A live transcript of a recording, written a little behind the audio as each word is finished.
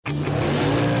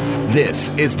This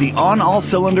is the On All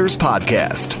Cylinders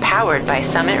podcast, powered by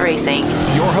Summit Racing.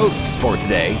 Your hosts for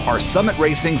today are Summit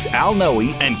Racing's Al Noe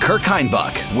and Kirk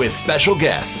Heinbuch, with special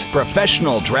guest,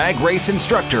 professional drag race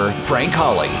instructor Frank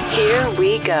Hawley. Here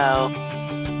we go.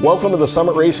 Welcome to the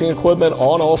Summit Racing Equipment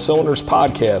On All Cylinders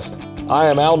podcast. I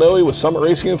am Al Noe with Summit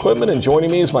Racing Equipment, and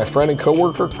joining me is my friend and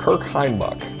coworker Kirk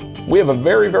Heinbuch. We have a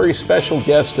very, very special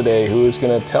guest today who is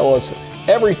going to tell us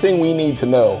everything we need to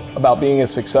know about being a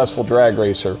successful drag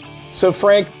racer. So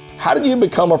Frank, how did you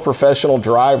become a professional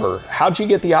driver? How'd you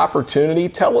get the opportunity?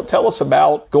 Tell us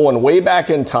about going way back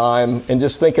in time and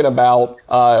just thinking about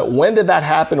when did that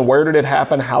happen? Where did it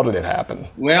happen? How did it happen?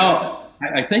 Well,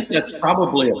 I think that's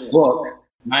probably a book.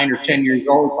 9 or 10 years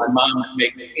old, my mom would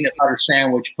make a peanut butter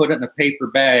sandwich, put it in a paper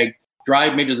bag,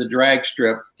 drive me to the drag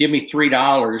strip, give me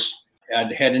 $3.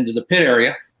 I'd head into the pit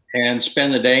area and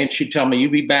spend the day. And she'd tell me, "You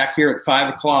be back here at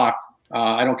 5 o'clock.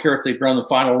 I don't care if they've run the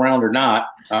final round or not,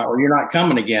 or you're not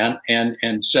coming again."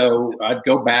 And so I'd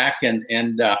go back and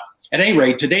at any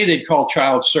rate, today they'd call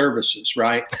child services,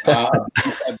 right?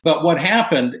 But what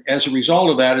happened as a result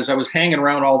of that is I was hanging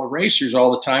around all the racers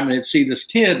all the time, and they'd see this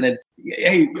kid and they'd,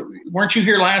 "Hey, weren't you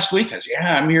here last week?" I said,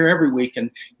 "Yeah, I'm here every week."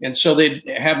 And so they'd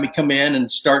have me come in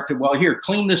and start to, "Well, here,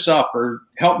 clean this up or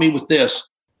help me with this."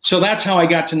 So that's how I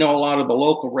got to know a lot of the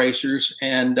local racers.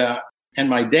 And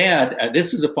my dad,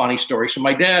 this is a funny story. So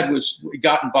my dad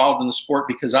got involved in the sport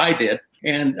because I did.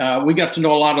 And we got to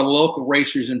know a lot of the local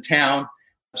racers in town.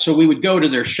 So we would go to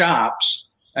their shops.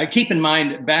 Keep in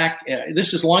mind,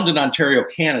 this is London, Ontario,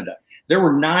 Canada. There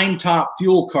were 9 top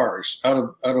fuel cars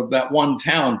out of that one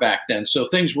town back then. So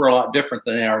things were a lot different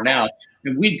than they are now.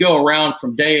 And we'd go around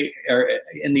from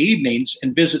in the evenings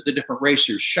and visit the different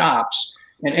racers' shops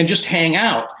and just hang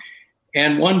out.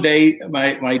 And one day,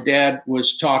 my dad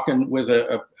was talking with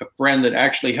a friend that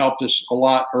actually helped us a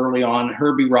lot early on,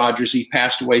 Herbie Rogers. He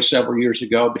passed away several years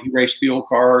ago, but he raced fuel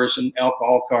cars and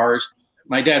alcohol cars.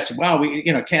 My dad said, "Wow, we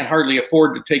can't hardly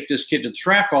afford to take this kid to the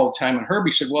track all the time." And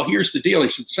Herbie said, "Well, here's the deal." He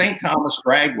said, "St. Thomas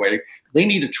Dragway, they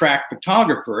need a track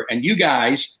photographer, and you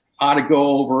guys ought to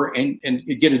go over and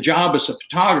get a job as a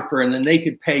photographer, and then they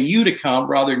could pay you to come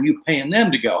rather than you paying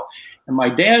them to go." And my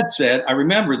dad said, I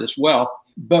remember this well,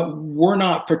 "But we're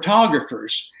not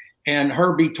photographers." And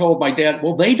Herbie told my dad,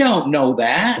 "Well, they don't know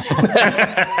that."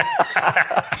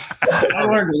 I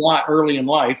learned a lot early in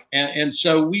life. And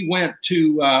so we went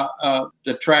to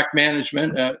the track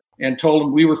management and told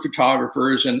him we were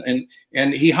photographers.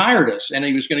 And he hired us. And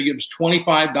he was going to give us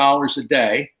 $25 a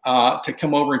day to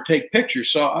come over and take pictures.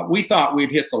 So we thought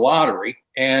we'd hit the lottery.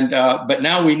 But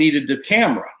now we needed the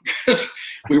camera because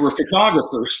we were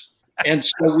photographers. And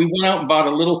so we went out and bought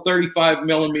a little 35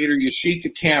 millimeter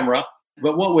Yashica camera.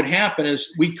 But what would happen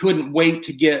is we couldn't wait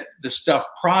to get the stuff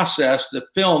processed, the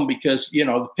film, because,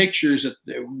 the pictures,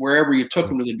 wherever you took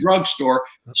them to the drugstore.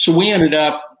 So we ended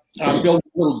up building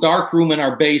a little dark room in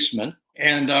our basement.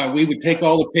 And we would take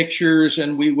all the pictures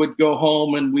and we would go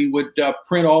home and we would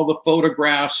print all the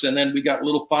photographs. And then we got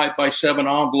little 5x7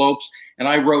 envelopes. And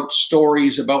I wrote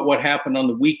stories about what happened on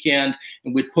the weekend.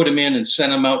 And we'd put them in and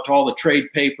send them out to all the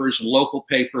trade papers and local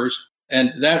papers.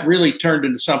 And that really turned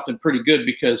into something pretty good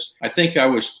because I think I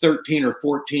was 13 or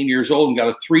 14 years old and got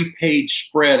a 3-page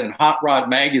spread in Hot Rod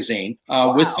magazine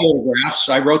with photographs.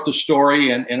 I wrote the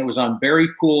story and it was on Barry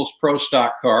Poole's Pro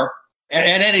Stock car.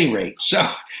 At any rate, so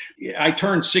I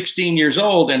turned 16 years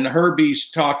old, and Herbie's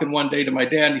talking one day to my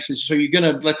dad, and he says, "So you're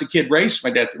going to let the kid race?" My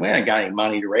dad said, "Well, I ain't got any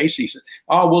money to race." He said,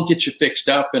 "Oh, we'll get you fixed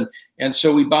up." And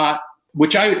so we bought,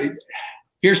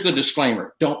 here's the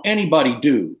disclaimer. Don't anybody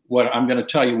do what I'm going to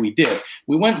tell you we did.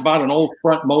 We went and bought an old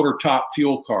front motor top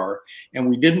fuel car, and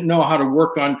we didn't know how to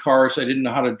work on cars. I didn't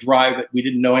know how to drive it. We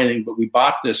didn't know anything, but we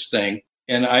bought this thing.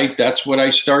 And that's what I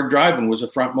started driving, was a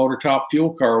front motor top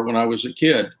fuel car when I was a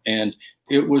kid. And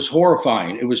it was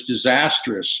horrifying. It was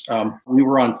disastrous. We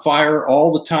were on fire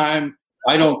all the time.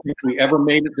 I don't think we ever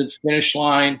made it to the finish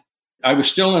line. I was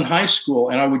still in high school,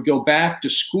 and I would go back to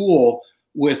school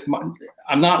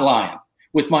I'm not lying,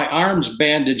 with my arms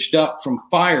bandaged up from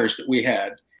fires that we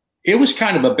had. It was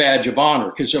kind of a badge of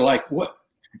honor because they're like, "What,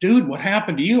 dude, what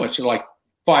happened to you?" I said, "Like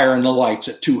fire in the lights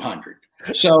at 200.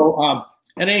 So,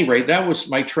 at any rate, that was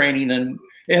my training.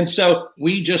 And so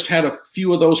we just had a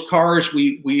few of those cars.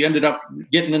 We ended up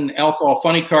getting in alcohol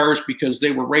funny cars because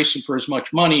they were racing for as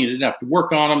much money. You didn't have to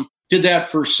work on them. Did that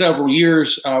for several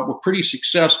years. Were pretty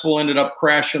successful. Ended up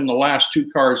crashing the last 2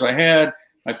 cars I had.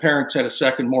 My parents had a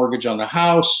second mortgage on the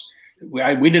house.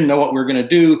 We didn't know what we were going to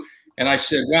do. And I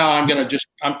said, "Well,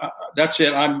 that's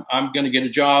it. I'm going to get a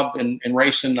job in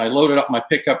racing." I loaded up my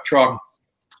pickup truck.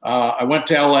 I went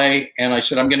to LA and I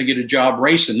said, "I'm going to get a job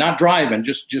racing, not driving,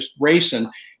 just racing."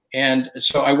 And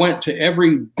so I went to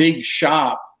every big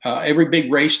shop, every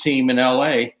big race team in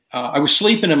LA. I was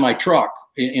sleeping in my truck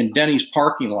in Denny's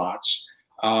parking lots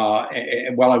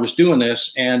while I was doing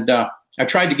this. And I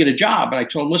tried to get a job, and I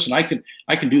told them, listen, I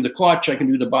can do the clutch, I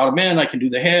can do the bottom end, I can do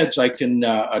the heads, I can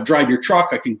drive your truck,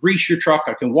 I can grease your truck,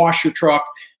 I can wash your truck.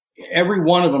 Every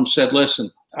one of them said,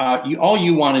 listen, all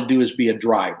you want to do is be a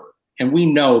driver, and we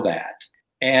know that.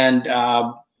 And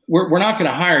we're not going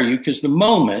to hire you, because the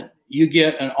moment you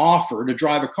get an offer to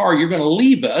drive a car, you're going to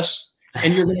leave us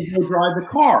and you're going to go drive the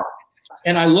car.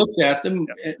 And I looked at them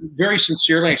very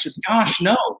sincerely. I said, gosh,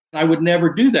 no, I would never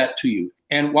do that to you.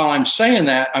 And while I'm saying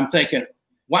that, I'm thinking,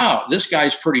 wow, this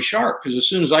guy's pretty sharp, because as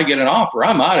soon as I get an offer,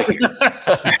 I'm out of here.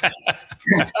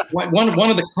 One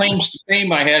of the claims to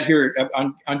fame I had here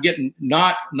on getting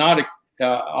not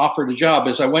offered a job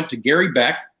is I went to Gary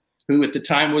Beck, who at the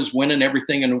time was winning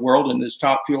everything in the world in his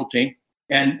Top Fuel team.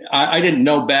 And I didn't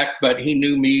know Beck, but he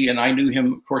knew me, and I knew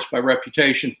him, of course, by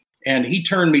reputation. And he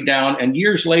turned me down. And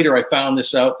years later, I found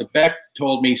this out that Beck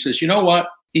told me, he says, you know what?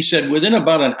 He said, within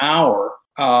about an hour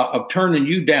of turning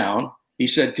you down, he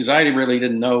said, because I really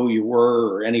didn't know who you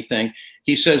were or anything.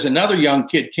 He says, another young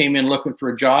kid came in looking for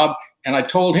a job, and I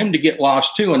told him to get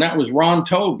lost too. And that was Ron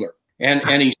Tobler.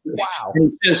 And he, wow.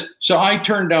 And he says, so I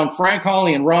turned down Frank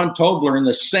Hawley and Ron Tobler in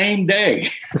the same day.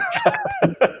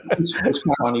 It's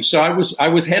funny. So I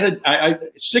was headed, I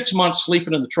 6 months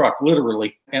sleeping in the truck,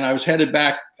 literally. And I was headed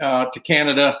back to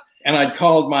Canada, and I'd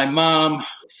called my mom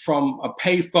from a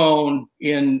payphone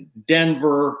in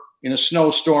Denver in a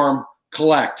snowstorm,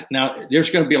 collect. Now, there's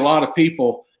going to be a lot of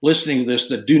people listening to this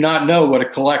that do not know what a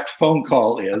collect phone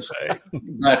call is,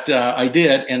 but I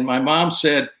did. And my mom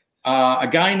said, a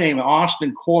guy named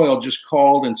Austin Coyle just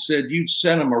called and said, you've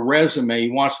sent him a resume. He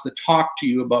wants to talk to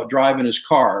you about driving his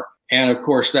car. And of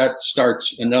course, that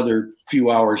starts another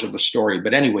few hours of a story.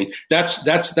 But anyway, that's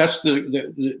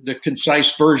the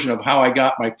concise version of how I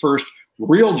got my first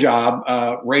real job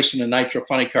racing a nitro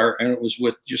funny car, and it was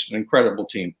with just an incredible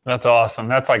team. That's awesome.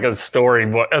 That's like a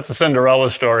story. That's a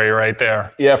Cinderella story right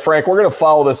there. Yeah, Frank, we're going to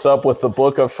follow this up with the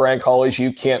book of Frank Hawley's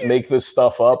You Can't Make This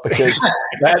Stuff Up, because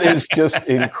that is just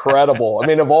incredible. I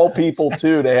mean, of all people,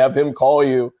 too, to have him call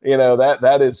you,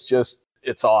 that is just,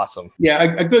 it's awesome. Yeah,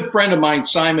 a good friend of mine,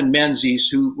 Simon Menzies,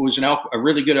 who was a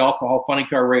really good alcohol funny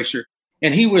car racer,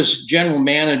 and he was general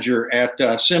manager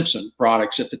at Simpson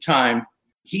Products at the time.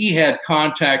 He had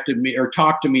contacted me or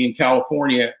talked to me in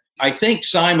California. I think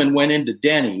Simon went into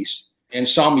Denny's and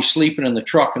saw me sleeping in the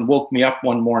truck and woke me up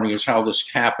one morning, is how this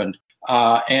happened.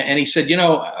 And he said,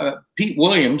 Pete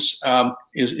Williams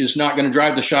is not going to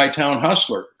drive the Chi-Town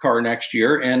Hustler car next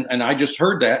year. And I just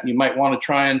heard that, and you might want to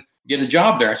try and get a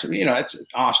job there. I said, it's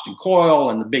Austin Coyle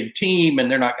and the big team, and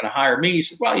they're not going to hire me. He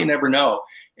said, well, you never know.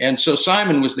 And so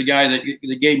Simon was the guy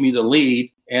that gave me the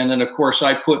lead. And then, of course,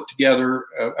 I put together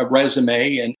a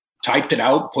resume and typed it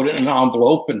out, put it in an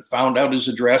envelope, and found out his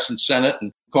address and sent it,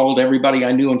 and called everybody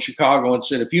I knew in Chicago and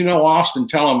said, if you know Austin,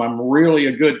 tell him I'm really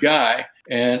a good guy,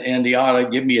 and he ought to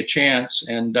give me a chance.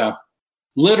 And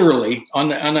literally on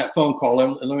that phone call,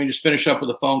 let me just finish up with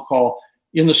a phone call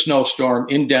in the snowstorm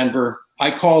in Denver.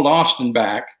 I called Austin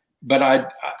back, but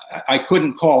I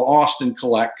couldn't call Austin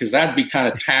collect, because that'd be kind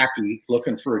of tacky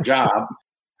looking for a job.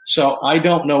 So I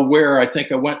don't know where. I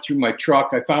think I went through my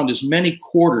truck. I found as many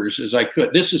quarters as I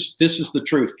could. This is the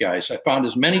truth, guys. I found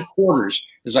as many quarters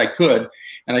as I could,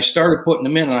 and I started putting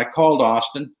them in, and I called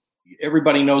Austin.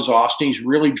 Everybody knows Austin. He's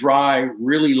really dry,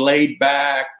 really laid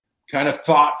back, kind of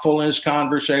thoughtful in his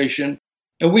conversation.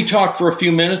 And we talked for a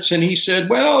few minutes, and he said,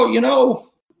 well,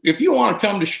 if you want to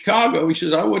come to Chicago, he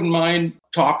says, I wouldn't mind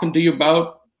talking to you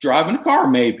about driving a car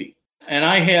maybe. And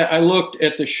I looked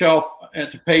at the shelf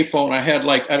at the payphone. I had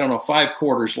 5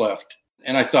 quarters left.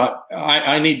 And I thought,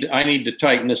 I need to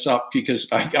tighten this up, because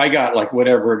I got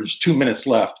whatever, there's 2 minutes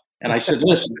left. And I said,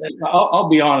 listen, I'll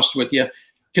be honest with you,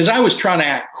 because I was trying to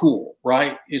act cool,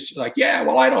 right? It's like, yeah,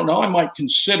 well, I don't know. I might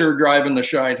consider driving the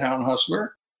Chi-Town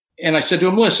Hustler. And I said to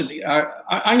him, listen,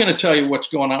 I'm going to tell you what's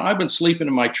going on. I've been sleeping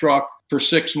in my truck for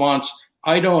 6 months.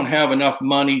 I don't have enough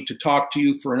money to talk to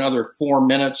you for another 4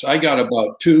 minutes. I got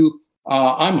about 2.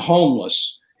 I'm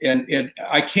homeless, and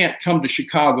I can't come to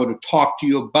Chicago to talk to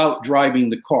you about driving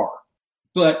the car.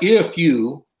 But if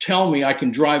you tell me I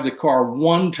can drive the car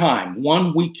one time,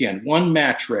 one weekend, one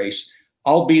match race,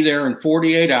 I'll be there in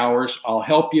 48 hours. I'll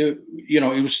help you.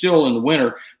 It was still in the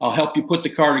winter. I'll help you put the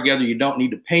car together. You don't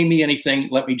need to pay me anything.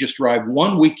 Let me just drive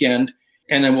one weekend,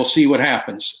 and then we'll see what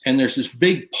happens. And there's this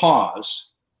big pause.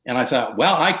 And I thought,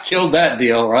 well, I killed that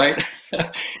deal, right?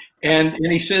 and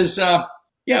he says,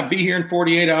 yeah, be here in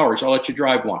 48 hours. I'll let you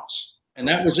drive once. And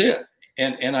that was it.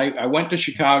 And I went to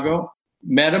Chicago.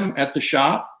 met him at the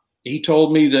shop. He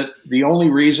told me that the only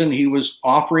reason he was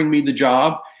offering me the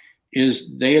job is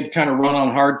they had kind of run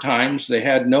on hard times. They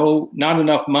had not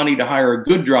enough money to hire a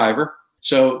good driver,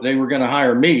 so they were going to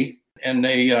hire me. And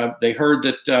they heard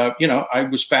that I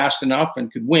was fast enough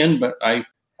and could win, but I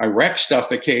wrecked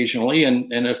stuff occasionally,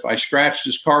 and if I scratched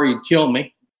his car, he'd kill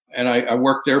me. And I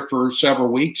worked there for several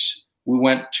weeks. We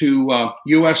went to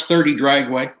US 30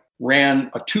 Dragway, ran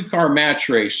a 2-car match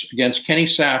race against Kenny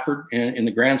Safford in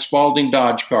the Grand Spalding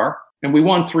Dodge car, and we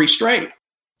won 3 straight.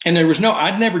 And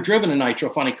I'd never driven a nitro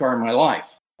funny car in my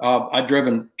life. I'd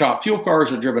driven top fuel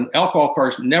cars, I'd driven alcohol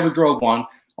cars, never drove one.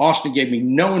 Austin gave me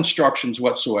no instructions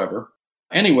whatsoever.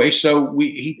 Anyway, so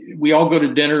we all go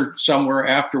to dinner somewhere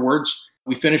afterwards.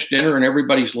 We finish dinner and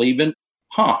everybody's leaving.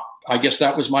 I guess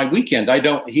that was my weekend.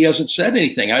 He hasn't said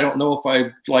anything. I don't know if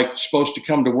I'm supposed to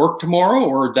come to work tomorrow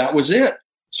or that was it.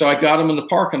 So I got him in the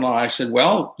parking lot. I said,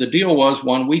 well, the deal was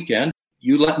one weekend.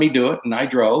 You let me do it. And I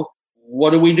drove.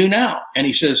 What do we do now? And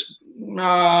he says,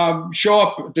 show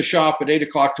up at the shop at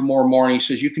 8:00 tomorrow morning. He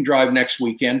says, you can drive next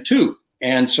weekend too.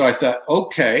 And so I thought,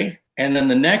 okay. And then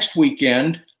the next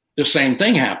weekend, the same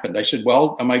thing happened. I said,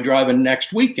 well, am I driving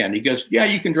next weekend? He goes, yeah,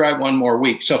 you can drive one more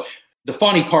week. So the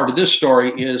funny part of this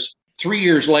story is 3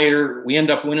 years later, we end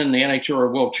up winning the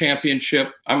NHRA World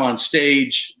Championship. I'm on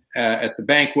stage at the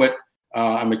banquet.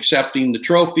 I'm accepting the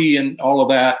trophy and all of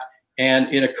that.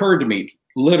 And it occurred to me,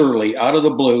 literally out of the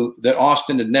blue, that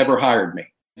Austin had never hired me.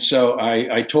 So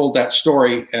I told that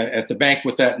story at the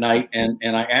banquet that night, and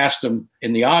I asked him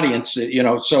in the audience,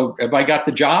 so have I got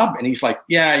the job? And he's like,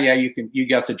 yeah, you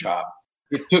got the job.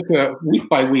 It took week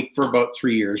by week for about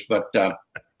 3 years, but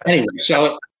anyway,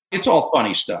 so it's all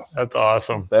funny stuff. That's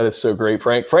awesome. That is so great,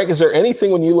 Frank. Frank, is there anything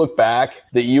when you look back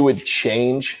that you would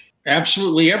change?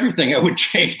 Absolutely everything I would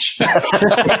change.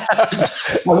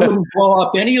 I wouldn't blow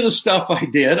up any of the stuff I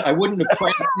did. I wouldn't have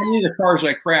crashed any of the cars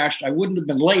I crashed. I wouldn't have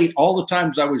been late all the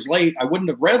times I was late. I wouldn't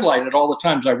have red lighted all the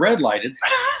times I red lighted.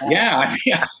 Yeah.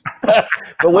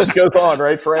 The list goes on,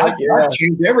 right, Frank? I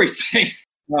changed everything.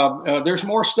 There's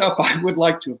more stuff I would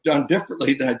like to have done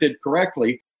differently than I did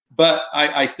correctly. But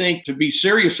I think, to be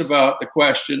serious about the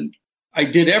question, I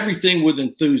did everything with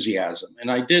enthusiasm, and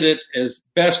I did it as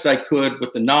best I could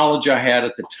with the knowledge I had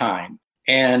at the time.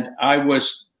 And I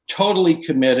was totally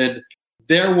committed.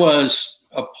 There was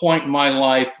a point in my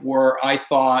life where I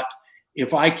thought,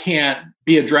 if I can't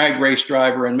be a drag race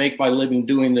driver and make my living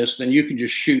doing this, then you can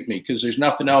just shoot me, because there's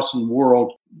nothing else in the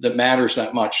world that matters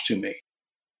that much to me.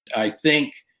 I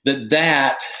think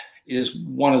that is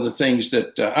one of the things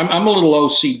that I'm a little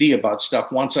OCD about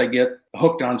stuff. Once I get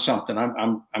hooked on something,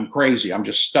 I'm crazy. I'm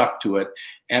just stuck to it.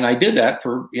 And I did that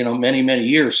for, many, many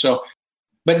years. So,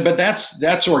 but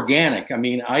that's organic. I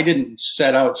mean, I didn't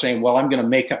set out saying, well, I'm going to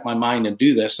make up my mind and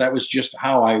do this. That was just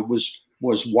how I was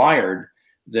wired,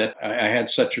 that I had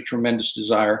such a tremendous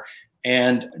desire.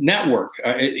 And network,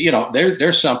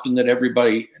 there's something that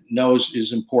everybody knows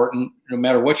is important, no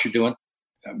matter what you're doing.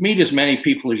 Meet as many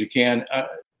people as you can.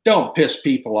 Don't piss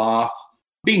people off.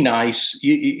 Be nice.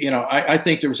 I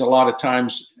think there was a lot of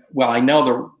times, I know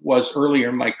there was earlier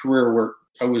in my career where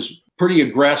I was pretty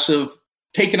aggressive.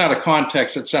 Taken out of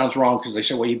context, it sounds wrong, because they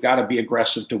say, well, you've got to be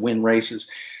aggressive to win races.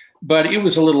 But it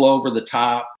was a little over the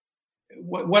top.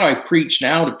 What I preach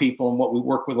now to people, and what we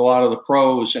work with a lot of the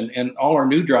pros and all our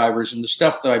new drivers, and the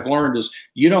stuff that I've learned, is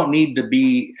you don't need to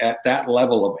be at that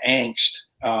level of angst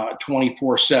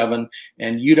 24/7,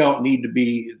 and you don't need to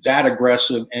be that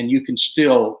aggressive, and you can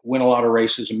still win a lot of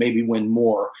races and maybe win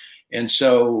more. And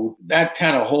so that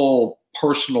kind of whole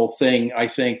personal thing, I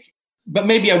think, but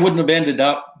maybe I wouldn't have ended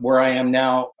up where I am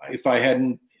now if I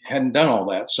hadn't done all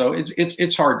that. So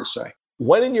it's hard to say.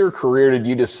 When in your career did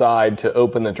you decide to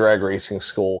open the drag racing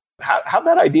school? How'd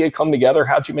that idea come together?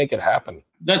 How'd you make it happen?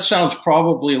 That sounds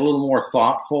probably a little more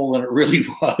thoughtful than it really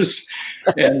was.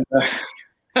 And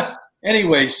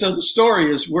anyway, so the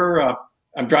story is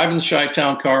I'm driving the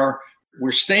Chi-Town car.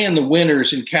 We're staying the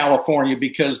winters in California,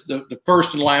 because the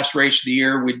first and last race of the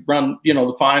year, we'd run,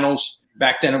 the finals.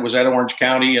 Back then it was at Orange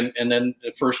County, and then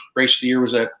the first race of the year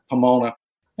was at Pomona.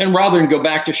 And rather than go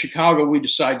back to Chicago, we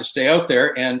decided to stay out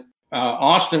there. And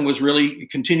Austin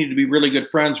continued to be really good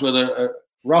friends with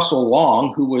Russell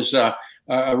Long, who was a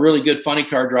really good funny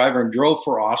car driver and drove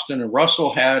for Austin. And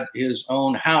Russell had his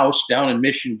own house down in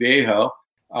Mission Viejo.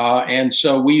 And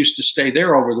so we used to stay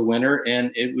there over the winter,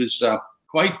 and it was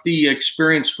quite the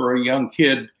experience for a young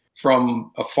kid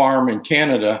from a farm in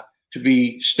Canada to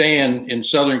be staying in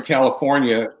Southern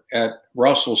California at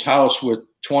Russell's house with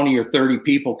 20 or 30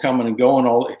 people coming and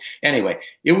going. Anyway,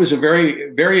 it was a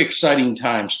very, very exciting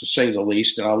times, to say the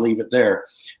least, and I'll leave it there.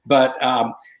 But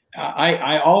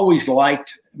I always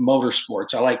liked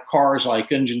motorsports. I like cars, I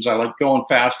like engines, I like going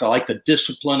fast, I like the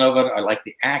discipline of it, I like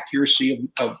the accuracy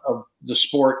of the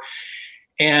sport.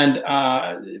 And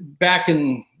back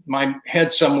in my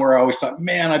head somewhere, I always thought,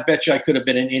 man, I bet you I could have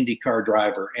been an IndyCar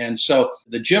driver. And so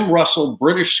the Jim Russell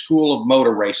British School of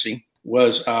Motor Racing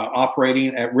was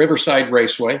operating at Riverside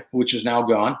Raceway, which is now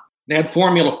gone. They had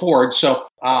Formula Ford, so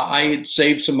I had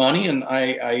saved some money, and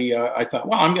I thought,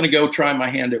 well, I'm going to go try my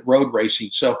hand at road racing.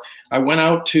 So I went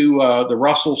out to the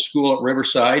Russell School at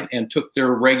Riverside and took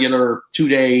their regular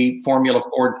 2-day Formula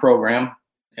Ford program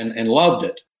and loved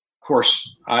it. Of course,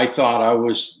 I thought I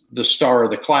was the star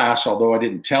of the class, although I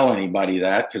didn't tell anybody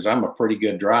that because I'm a pretty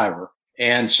good driver.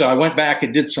 And so I went back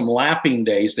and did some lapping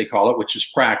days, they call it, which is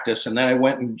practice. And then I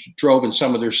went and drove in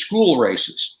some of their school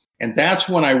races. And that's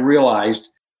when I realized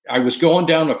I was going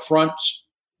down the front,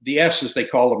 the S's, they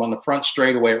call them, on the front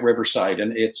straightaway at Riverside.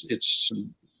 And it's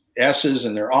some S's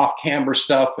and they're off camber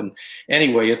stuff. And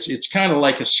anyway, it's kind of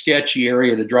like a sketchy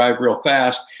area to drive real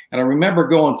fast. And I remember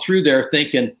going through there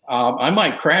thinking, I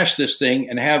might crash this thing,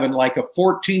 and having like a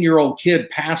 14-year-old kid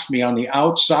pass me on the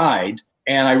outside.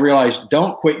 And I realized,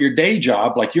 don't quit your day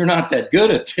job. Like, you're not that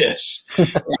good at this.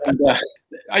 And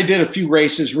I did a few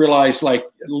races, realized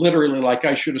literally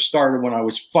I should have started when I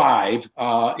was 5, if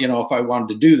I wanted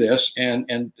to do this.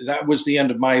 And that was the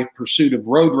end of my pursuit of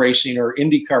road racing or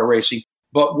IndyCar racing.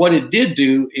 But what it did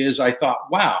do is I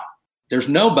thought, wow, there's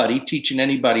nobody teaching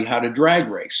anybody how to drag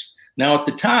race. Now, at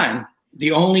the time,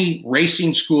 the only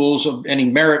racing schools of any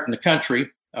merit in the country,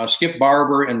 Skip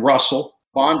Barber and Russell,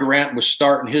 Bondurant was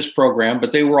starting his program,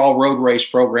 but they were all road race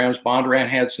programs. Bondurant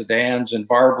had sedans, and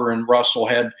Barber and Russell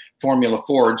had Formula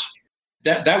Fords.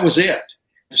 That was it.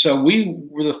 So we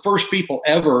were the first people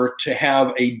ever to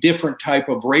have a different type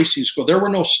of racing school. There were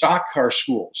no stock car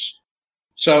schools.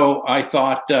 So I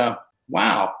thought,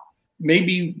 wow,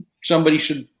 maybe somebody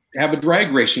should have a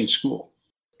drag racing school.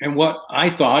 And what I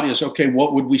thought is, okay,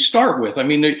 what would we start with? I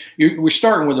mean, we're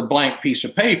starting with a blank piece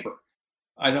of paper.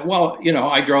 I thought, well,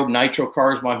 I drove nitro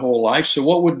cars my whole life. So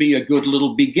what would be a good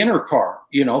little beginner car,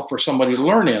 for somebody to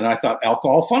learn in? And I thought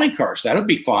alcohol funny cars, that would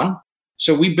be fun.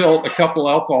 So we built a couple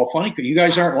alcohol funny cars. You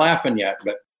guys aren't laughing yet,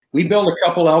 but we built a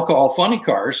couple alcohol funny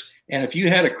cars. And if you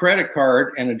had a credit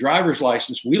card and a driver's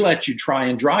license, we let you try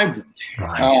and drive them.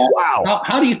 Wow.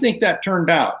 How do you think that turned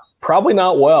out? Probably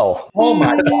not well. Oh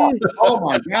my God. Oh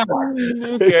my God.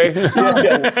 Okay.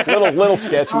 little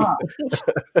sketchy.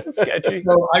 Sketchy.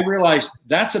 So I realized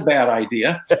that's a bad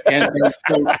idea. And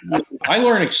so I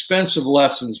learned expensive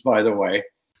lessons, by the way.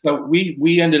 But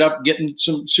we ended up getting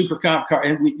some super comp car,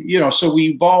 and so we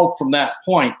evolved from that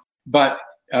point. But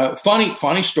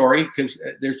funny story, because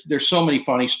there's so many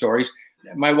funny stories.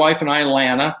 My wife and I,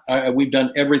 Lana, we've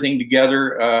done everything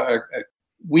together.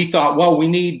 We thought, well, we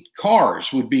need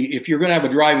cars would be, if you're going to have a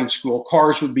driving school,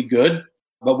 cars would be good,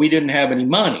 but we didn't have any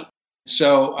money.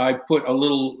 So I put a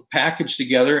little package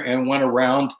together and went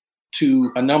around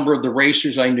to a number of the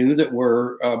racers I knew that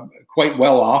were quite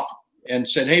well off and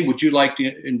said, hey, would you like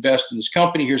to invest in this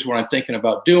company? Here's what I'm thinking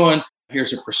about doing.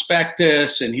 Here's a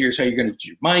prospectus, and here's how you're going to get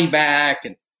your money back.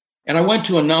 And I went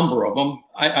to a number of them.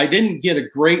 I didn't get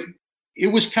it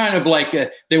was kind of like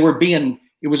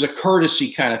it was a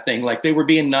courtesy kind of thing. Like, they were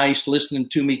being nice, listening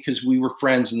to me because we were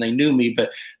friends and they knew me, but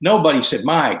nobody said,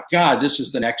 my God, this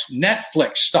is the next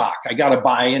Netflix stock. I got to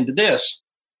buy into this.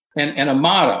 And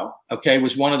Amato,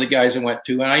 was one of the guys I went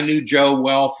to. And I knew Joe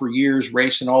well for years,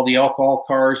 racing all the alcohol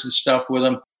cars and stuff with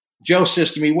him. Joe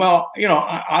says to me, well,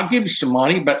 I'll give you some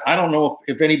money, but I don't know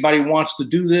if anybody wants to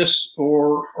do this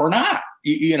or not.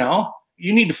 You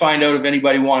need to find out if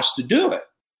anybody wants to do it.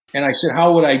 And I said,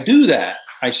 how would I do that?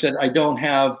 I said, I don't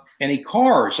have any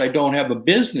cars. I don't have a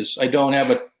business. I don't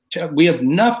have we have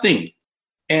nothing.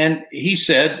 And he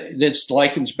said, this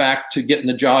likens back to getting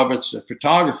the job as a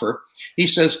photographer. He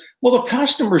says, well, the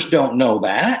customers don't know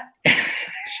that.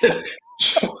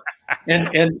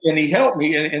 And he helped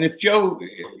me. And if Joe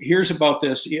hears about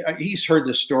this, he's heard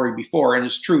this story before, and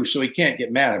it's true, so he can't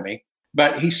get mad at me.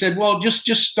 But he said, well, just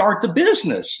start the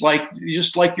business,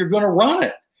 just like you're going to run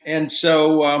it. And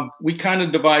so we kind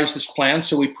of devised this plan.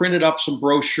 So we printed up some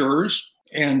brochures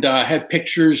and had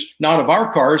pictures, not of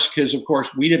our cars, because, of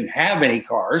course, we didn't have any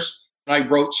cars. I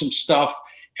wrote some stuff,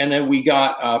 and then we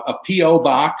got a P.O.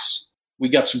 box. We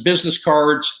got some business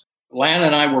cards. Lana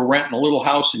and I were renting a little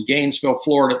house in Gainesville,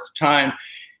 Florida at the time,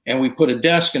 and we put a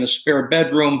desk in a spare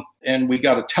bedroom, and we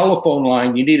got a telephone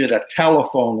line. You needed a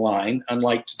telephone line,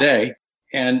 unlike today.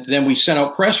 And then we sent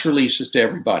out press releases to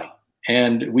everybody.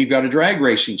 And we've got a drag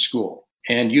racing school,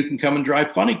 and you can come and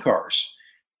drive funny cars.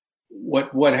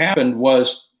 What happened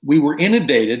was we were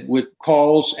inundated with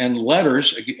calls and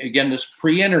letters. Again, this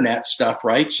pre-internet stuff,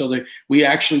 right? So that we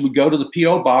actually would go to the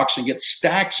P.O. box and get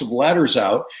stacks of letters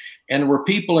out. And there were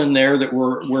people in there that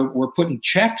were putting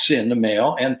checks in the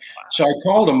mail. And so I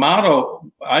called Amato,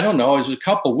 I don't know, it was a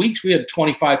couple of weeks. We had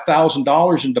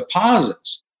 $25,000 in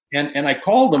deposits. And I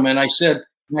called him and I said,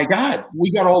 my God,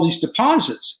 we got all these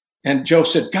deposits. And Joe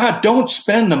said, God, don't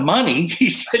spend the money. He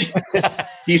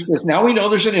says, now we know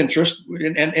there's an interest.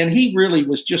 And he really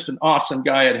was just an awesome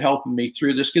guy at helping me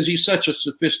through this because he's such a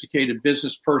sophisticated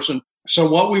business person. So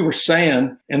what we were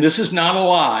saying, and this is not a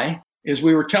lie, is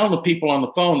we were telling the people on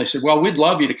the phone, they said, well, we'd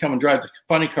love you to come and drive the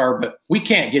funny car, but we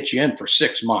can't get you in for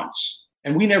 6 months.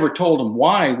 And we never told them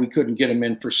why we couldn't get them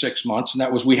in for 6 months. And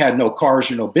that was we had no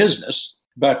cars or no business,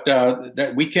 but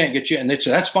that we can't get you in. And they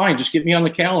said, that's fine. Just get me on the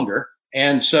calendar.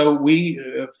 And so we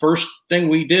first thing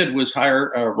we did was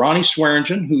hire Ronnie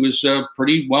Swearingen, who is a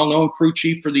pretty well-known crew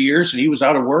chief for the years, and he was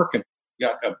out of work and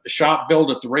got a shop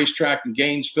built at the racetrack in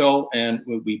Gainesville, and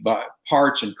we bought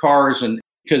parts and cars. And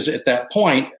because at that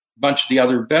point, a bunch of the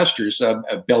other investors,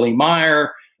 Billy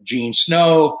Meyer, Gene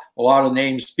Snow, a lot of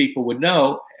names people would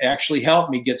know, actually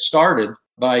helped me get started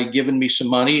by giving me some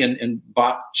money and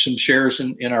bought some shares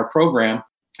in our program.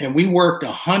 And we worked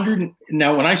 100.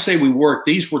 Now, when I say we worked,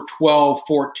 these were 12,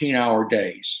 14-hour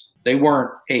days. They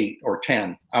weren't 8 or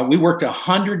 10. We worked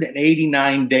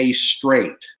 189 days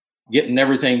straight, getting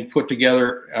everything put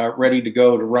together, ready to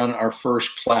go to run our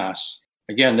first class.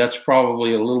 Again, that's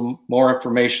probably a little more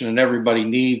information than everybody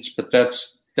needs, but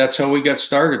that's how we got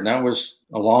started. And that was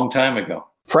a long time ago.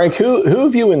 Frank, who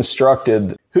have you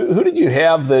instructed? Who did you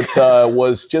have that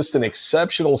was just an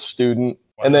exceptional student?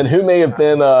 And then who may have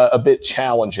been a bit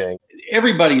challenging?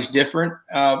 Everybody's different.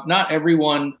 Not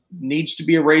everyone needs to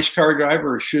be a race car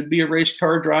driver or should be a race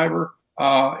car driver.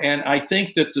 And I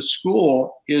think that the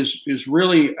school is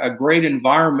really a great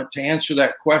environment to answer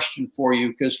that question for you,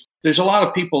 because there's a lot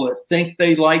of people that think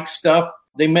they like stuff.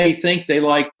 They may think they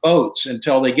like boats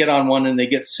until they get on one and they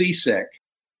get seasick.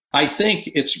 I think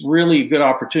it's really a good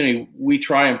opportunity we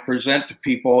try and present to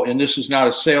people, and this is not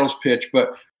a sales pitch,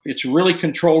 but it's a really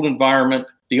controlled environment.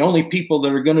 The only people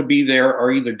that are going to be there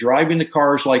are either driving the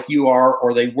cars like you are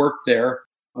or they work there.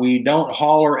 We don't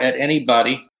holler at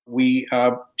anybody. We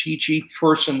teach each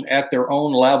person at their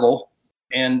own level.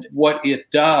 And what it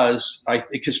does,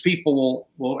 because people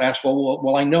will ask,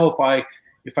 well, I know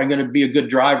if I'm going to be a good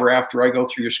driver after I go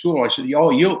through your school. I said,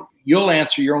 you'll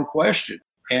answer your own question.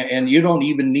 And you don't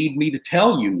even need me to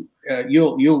tell you.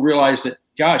 You'll realize that,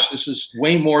 gosh, this is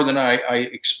way more than I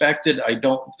expected. I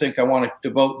don't think I want to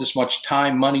devote this much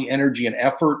time, money, energy, and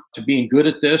effort to being good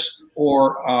at this.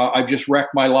 Or I've just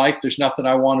wrecked my life. There's nothing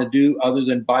I want to do other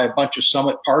than buy a bunch of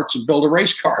Summit parts and build a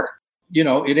race car. You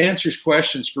know, it answers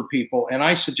questions for people. And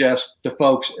I suggest to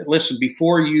folks, listen,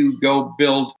 before you go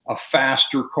build a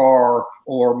faster car,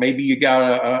 or maybe you got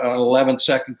an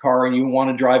 11-second car and you want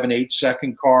to drive an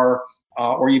 8-second car,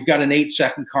 or you've got an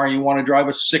 8-second car and you want to drive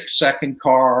a 6-second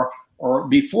car, or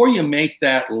before you make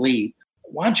that leap,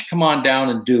 why don't you come on down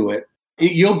and do it?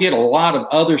 You'll get a lot of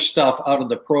other stuff out of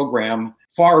the program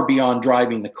far beyond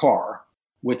driving the car,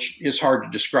 which is hard to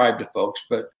describe to folks,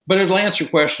 but it'll answer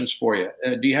questions for you.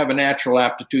 Do you have a natural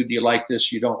aptitude? Do you like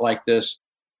this? You don't like this?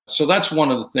 So that's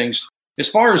one of the things. As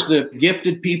far as the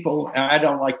gifted people, I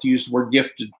don't like to use the word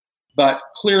gifted, but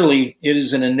clearly it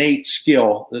is an innate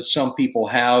skill that some people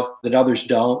have that others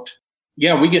don't.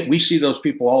 Yeah, we see those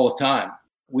people all the time.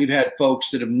 We've had folks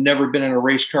that have never been in a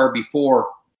race car before.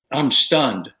 I'm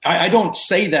stunned. I don't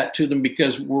say that to them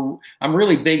because I'm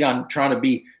really big on trying to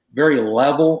be very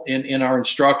level in our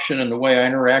instruction and the way I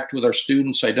interact with our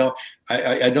students. I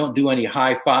don't do any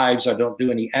high fives. I don't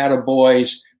do any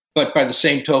attaboys. But by the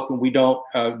same token, we don't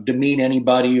demean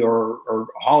anybody or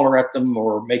holler at them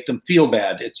or make them feel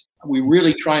bad. We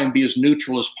really try and be as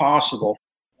neutral as possible.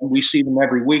 We see them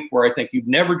every week where I think you've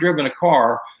never driven a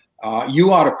car.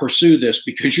 You ought to pursue this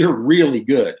because you're really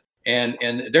good. And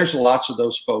there's lots of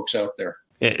those folks out there.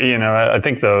 You know, I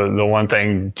think the one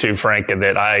thing too, Frank,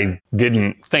 that I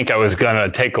didn't think I was going to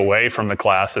take away from the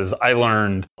classes, I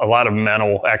learned a lot of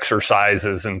mental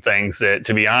exercises and things that,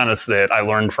 to be honest, that I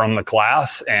learned from the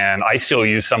class. And I still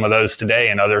use some of those today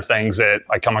and other things that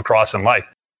I come across in life.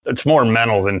 It's more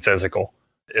mental than physical.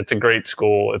 It's a great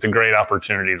school. It's a great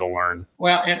opportunity to learn.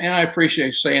 Well, and I appreciate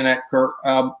you saying that, Kirk.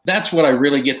 That's what I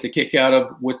really get the kick out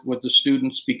of with the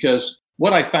students, because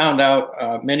what I found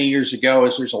out many years ago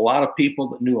is there's a lot of people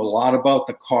that knew a lot about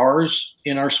the cars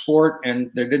in our sport, and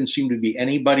there didn't seem to be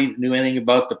anybody that knew anything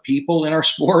about the people in our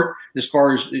sport as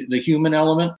far as the human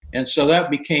element. And so that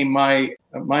became my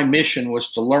mission,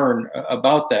 was to learn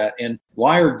about that. And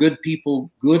why are good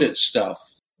people good at stuff?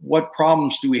 what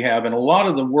problems do we have? And a lot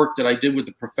of the work that I did with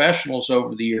the professionals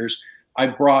over the years, I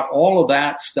brought all of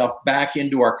that stuff back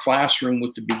into our classroom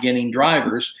with the beginning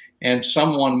drivers. And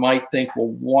someone might think,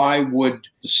 well, why would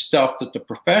the stuff that the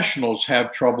professionals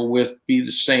have trouble with be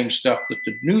the same stuff that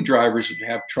the new drivers would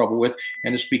have trouble with?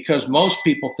 And it's because most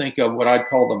people think of what I'd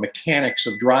call the mechanics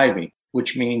of driving,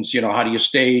 which means, how do you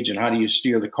stage and how do you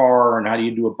steer the car and how do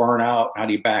you do a burnout? How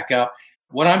do you back up?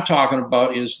 What I'm talking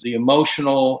about is the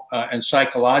emotional and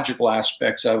psychological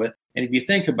aspects of it. And if you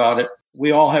think about it,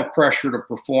 we all have pressure to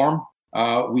perform.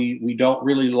 We don't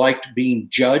really like being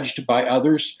judged by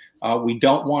others. We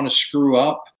don't want to screw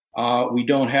up. We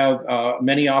don't have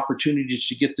many opportunities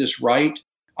to get this right.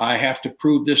 I have to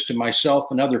prove this to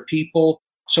myself and other people.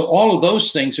 So all of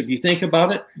those things, if you think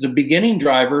about it, the beginning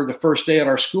driver, the first day at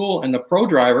our school, and the pro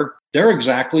driver, they're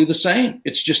exactly the same.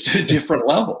 It's just at a different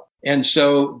level. And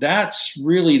so that's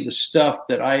really the stuff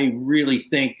that I really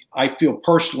think, I feel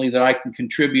personally that I can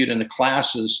contribute in the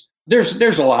classes.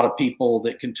 There's a lot of people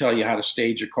that can tell you how to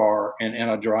stage a car and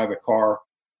how to drive a car,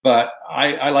 but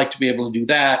I like to be able to do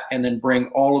that and then bring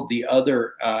all of the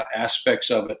other aspects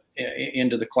of it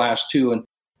into the class too.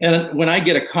 And when I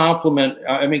get a compliment,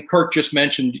 Kirk just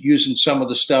mentioned using some of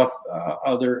the stuff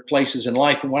other places in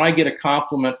life. And when I get a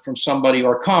compliment from somebody,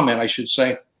 or a comment, I should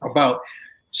say, about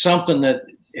something that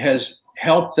has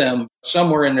helped them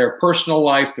somewhere in their personal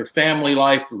life, their family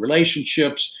life, their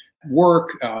relationships,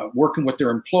 work, working with their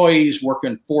employees,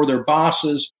 working for their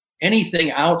bosses,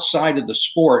 anything outside of the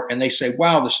sport, and they say,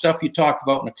 wow, the stuff you talked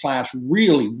about in the class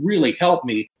really, really helped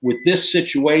me with this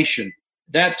situation.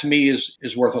 That to me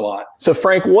is worth a lot. So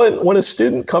Frank, when a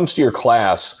student comes to your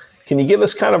class, can you give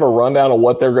us kind of a rundown of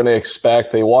what they're going to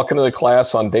expect? They walk into the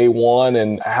class on day one,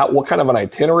 and what kind of an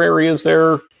itinerary is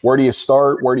there? Where do you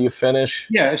start? Where do you finish?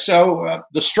 Yeah, so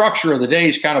the structure of the day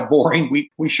is kind of boring.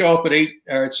 We show up at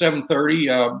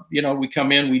 7:30. We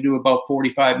come in, we do about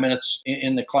 45 minutes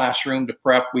in the classroom to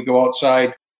prep. We go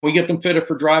outside. We get them fitted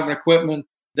for driving equipment.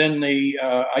 Then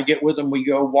I get with them. We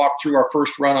go walk through our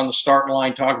first run on the starting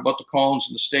line, talk about the cones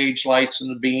and the stage lights and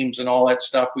the beams and all that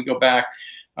stuff. We go back.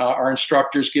 Our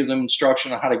instructors give them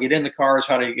instruction on how to get in the cars,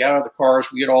 how to get out of the cars.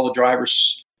 We get all the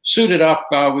drivers suited up.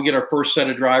 We get our first set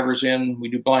of drivers in. We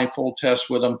do blindfold tests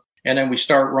with them. And then we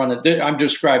start running. I'm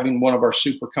describing one of our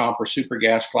super comp or super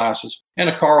gas classes. And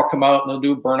a car will come out and they'll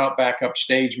do a burnout backup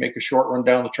stage, make a short run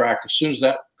down the track. As soon as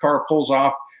that car pulls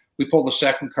off, we pull the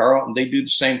second car out and they do the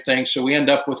same thing. So we end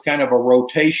up with kind of a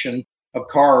rotation of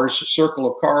cars, a circle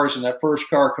of cars, and that first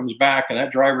car comes back and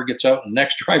that driver gets out and the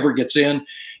next driver gets in.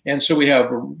 And so we have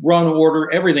the run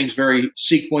order. Everything's very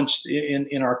sequenced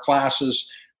in our classes.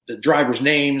 The drivers'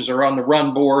 names are on the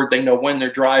run board. They know when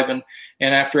they're driving.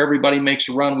 And after everybody makes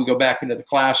a run, we go back into the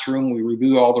classroom. We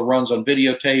review all the runs on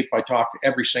videotape. I talk to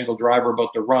every single driver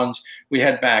about their runs. We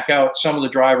head back out. Some of the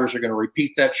drivers are going to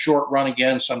repeat that short run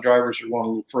again. Some drivers are going a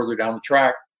little further down the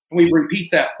track. We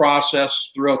repeat that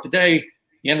process throughout the day.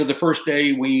 The end of the first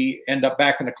day, we end up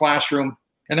back in the classroom.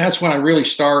 And that's when I really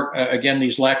start, again,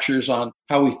 these lectures on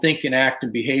how we think and act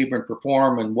and behave and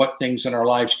perform and what things in our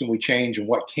lives can we change and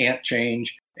what can't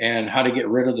change and how to get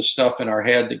rid of the stuff in our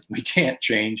head that we can't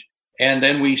change. And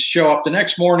then we show up the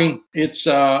next morning. It's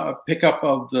a pickup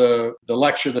of the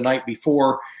lecture the night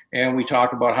before, and we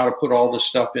talk about how to put all this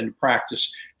stuff into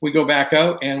practice. We go back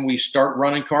out and we start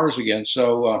running cars again.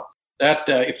 So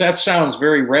if that sounds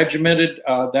very regimented,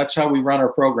 that's how we run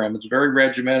our program. It's very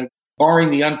regimented.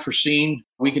 Barring the unforeseen,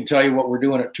 we can tell you what we're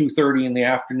doing at 2:30 in the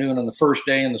afternoon on the first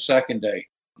day and the second day.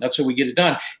 That's how we get it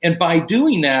done. And by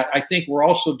doing that, I think we're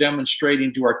also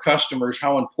demonstrating to our customers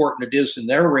how important it is in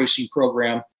their racing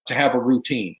program to have a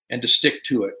routine and to stick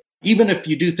to it. Even if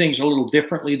you do things a little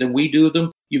differently than we do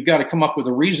them, you've got to come up with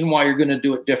a reason why you're going to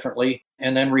do it differently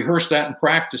and then rehearse that and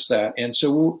practice that. And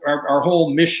so our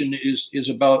whole mission is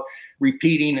about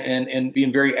repeating and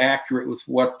being very accurate with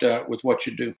what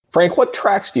you do. Frank, what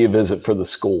tracks do you visit for the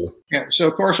school? Yeah, so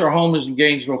of course our home is in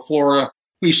Gainesville, Florida.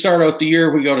 We start out the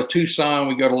year, we go to Tucson,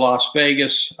 we go to Las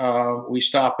Vegas, we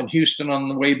stop in Houston on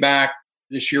the way back.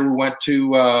 This year we went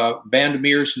to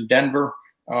Vandermeer's in Denver,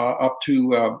 up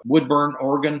to Woodburn,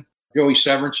 Oregon. Joey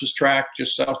Severance's track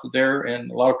just south of there.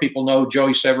 And a lot of people know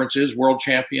Joey Severance is world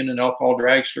champion in Elkhall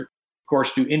Dragster. Of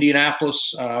course, do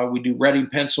Indianapolis. We do Reading,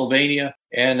 Pennsylvania.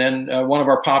 And then one of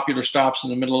our popular stops in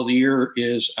the middle of the year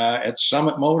is at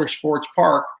Summit Motorsports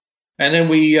Park. And then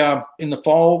we, in the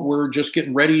fall, we're just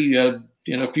getting ready.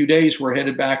 In a few days, we're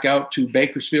headed back out to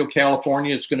Bakersfield,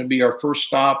 California. It's going to be our first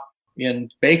stop in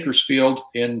Bakersfield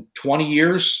in 20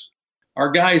 years. our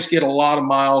guys get a lot of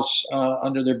miles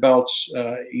under their belts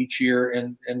each year,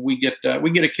 and we get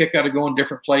a kick out of going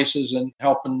different places and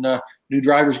helping new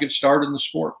drivers get started in the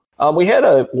sport. We had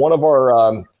one of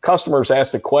our customers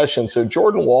asked a question. So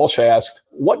Jordan Walsh asked,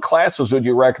 what classes would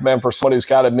you recommend for someone who's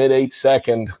got a mid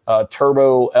 8-second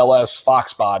turbo LS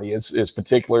Fox body is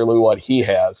particularly what he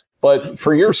has. But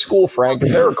for your school, Frank,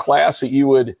 is there a class that you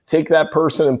would take that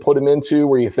person and put him into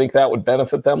where you think that would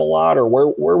benefit them a lot, or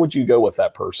where would you go with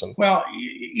that person? Well,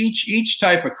 each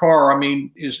type of car, I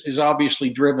mean, is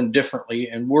obviously driven differently,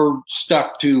 and we're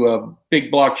stuck to a big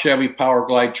block Chevy Power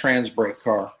Glide trans brake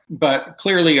car. But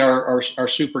clearly our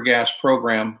super gas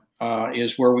program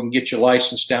is where we can get your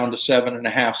license down to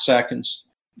 7.5 seconds.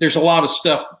 There's a lot of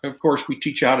stuff, of course, we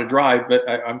teach you how to drive, but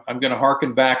I'm going to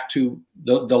harken back to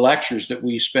the lectures that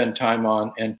we spend time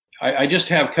on. And I just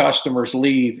have customers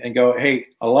leave and go, hey,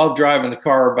 I love driving the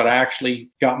car, but I actually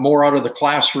got more out of the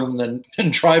classroom than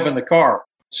driving the car.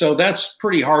 So that's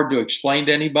pretty hard to explain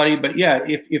to anybody. But yeah,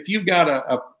 if you've got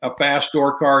a fast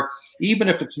door car, even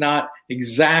if it's not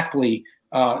exactly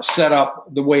set up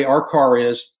the way our car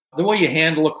is, the way you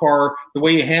handle a car, the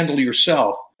way you handle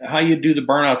yourself, how you do the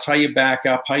burnouts, how you back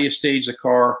up, how you stage the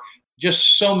car,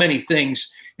 just so many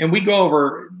things. And we go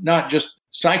over not just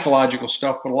psychological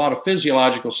stuff, but a lot of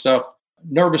physiological stuff,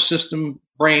 nervous system,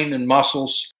 brain, and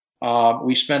muscles.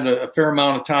 We spend a fair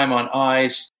amount of time on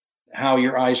eyes, how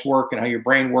your eyes work and how your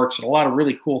brain works, and a lot of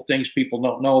really cool things people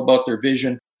don't know about their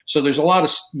vision. So there's a lot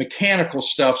of mechanical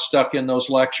stuff stuck in those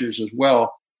lectures as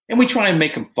well. And we try and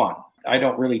make them fun. I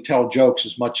don't really tell jokes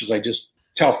as much as I just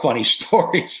tell funny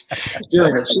stories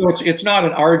during it. So it's not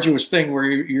an arduous thing where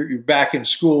you're back in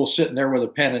school sitting there with a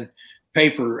pen and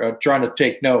paper trying to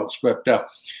take notes. But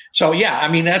so, yeah,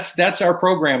 I mean, that's our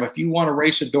program. If you want to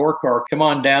race a door car, come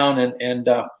on down and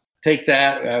take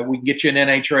that. We can get you an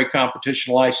NHRA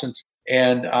competition license.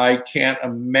 And I can't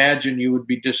imagine you would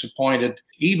be disappointed,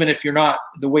 even if you're not,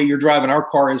 the way you're driving our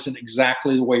car isn't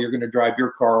exactly the way you're going to drive your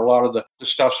car. A lot of the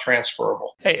stuff's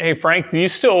transferable. Hey, Frank, do you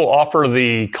still offer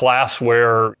the class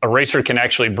where a racer can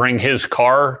actually bring his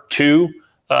car to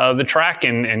the track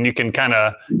and you can kind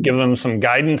of give them some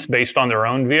guidance based on their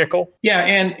own vehicle? Yeah,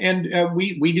 and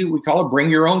we call it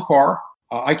bring your own car.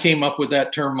 I came up with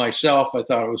that term myself. I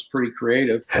thought it was pretty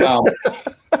creative.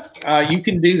 You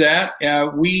can do that.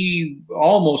 We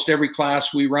almost every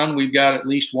class we run, we've got at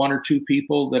least one or two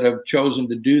people that have chosen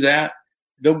to do that.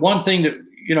 The one thing that,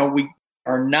 we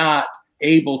are not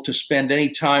able to spend any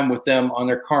time with them on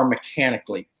their car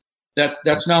mechanically.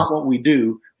 That's not what we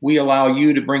do. We allow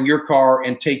you to bring your car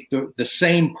and take the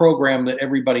same program that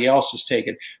everybody else has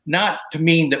taken. Not to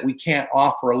mean that we can't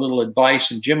offer a little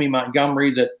advice. And Jimmy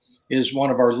Montgomery, that is one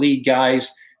of our lead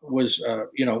guys, was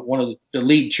one of the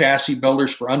lead chassis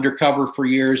builders for Undercover for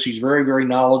years. He's very, very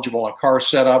knowledgeable on car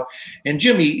setup. And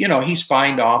Jimmy, he's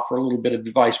fine to offer a little bit of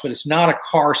advice, but it's not a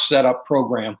car setup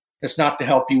program. It's not to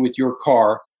help you with your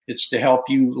car. It's to help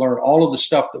you learn all of the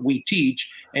stuff that we teach,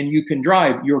 and you can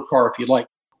drive your car if you'd like.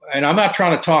 And I'm not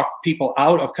trying to talk people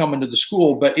out of coming to the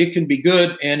school, but it can be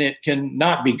good and it can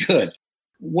not be good.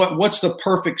 What's the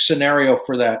perfect scenario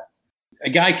for that? A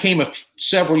guy came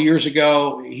several years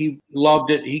ago. He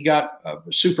loved it. He got a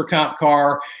super comp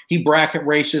car. He bracket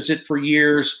races it for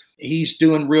years. He's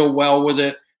doing real well with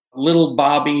it. Little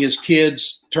Bobby, his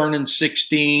kid's turning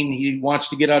 16. He wants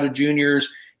to get out of juniors.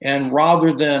 And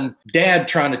rather than dad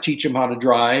trying to teach him how to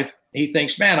drive, he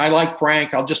thinks, man, I like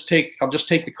Frank. I'll just take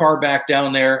the car back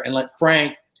down there and let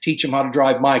Frank teach him how to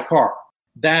drive my car.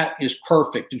 That is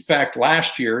perfect. In fact,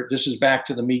 last year, this is back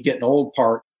to the me getting old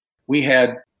part, we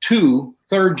had 2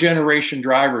 third-generation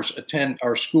drivers attend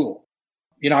our school.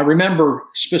 I remember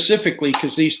specifically,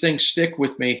 because these things stick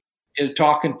with me,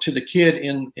 talking to the kid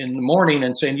in the morning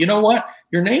and saying, you know what,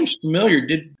 your name's familiar.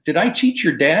 Did I teach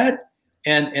your dad?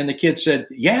 And the kid said,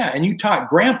 yeah, and you taught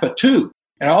Grandpa too.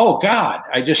 And oh God,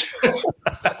 I just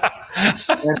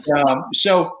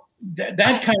so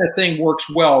that kind of thing works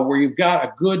well where you've got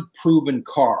a good proven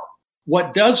car.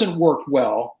 What doesn't work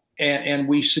well, and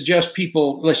we suggest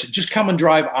people, listen, just come and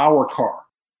drive our car,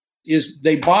 is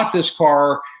they bought this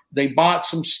car, they bought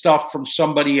some stuff from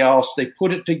somebody else, they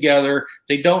put it together,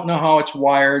 they don't know how it's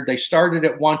wired, they started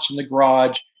it once in the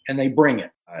garage, and they bring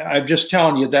it. I'm just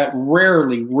telling you that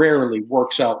rarely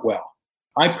works out well.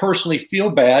 I personally feel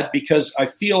bad because I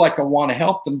feel like I want to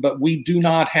help them, but we do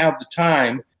not have the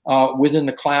time within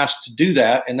the class to do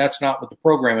that, and that's not what the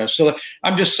program is. So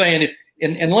I'm just saying,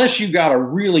 unless you got a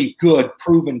really good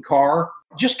proven car,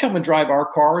 just come and drive our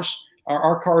cars.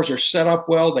 Our cars are set up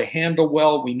well, they handle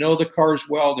well, we know the cars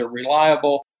well, they're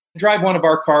reliable. Drive one of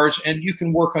our cars, and you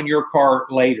can work on your car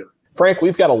later. Frank,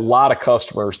 we've got a lot of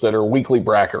customers that are weekly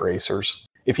bracket racers.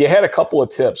 If you had a couple of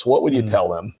tips, what would you tell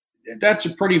them? That's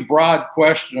a pretty broad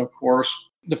question, of course.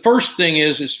 The first thing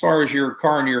is, as far as your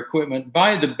car and your equipment,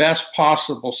 buy the best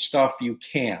possible stuff you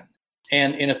can.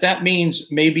 And if that means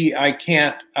maybe I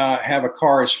can't have a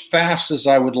car as fast as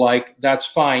I would like, that's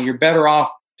fine. You're better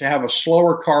off to have a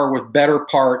slower car with better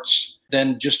parts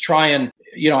than just try and,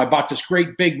 I bought this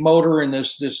great big motor and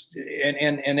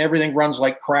and everything runs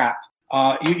like crap.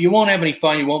 You won't have any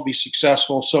fun. You won't be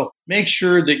successful. So make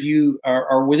sure that you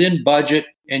are within budget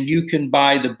and you can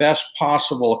buy the best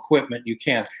possible equipment you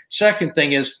can. Second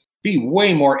thing is be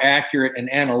way more accurate and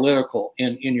analytical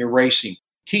in your racing.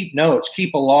 Keep notes,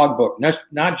 keep a logbook,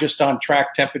 not just on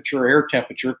track temperature, air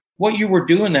temperature, what you were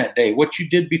doing that day, what you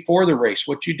did before the race,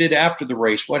 what you did after the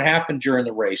race, what happened during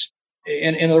the race.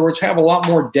 And in other words, have a lot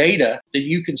more data that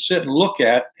you can sit and look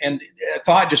at. And a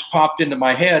thought just popped into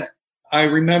my head. I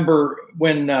remember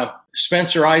when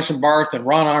Spencer Eisenbarth and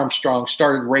Ron Armstrong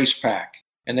started RacePack,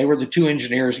 and they were the two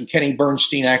engineers, and Kenny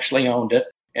Bernstein actually owned it,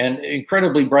 and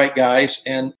incredibly bright guys.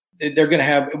 And they're going to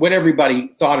have what everybody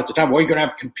thought at the time. Well, you're going to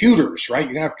have computers, right?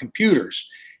 You're going to have computers,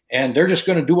 and they're just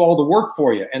going to do all the work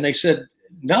for you. And they said,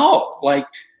 no,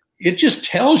 it just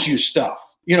tells you stuff.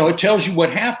 It tells you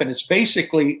what happened. It's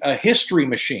basically a history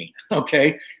machine,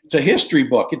 okay? It's a history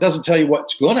book. It doesn't tell you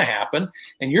what's going to happen,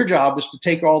 and your job is to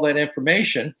take all that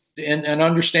information and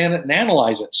understand it and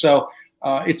analyze it. So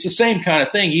it's the same kind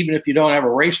of thing, even if you don't have a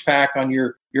race pack on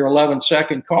your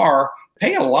 11-second car.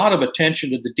 Pay a lot of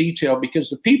attention to the detail, because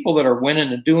the people that are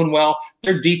winning and doing well,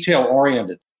 they're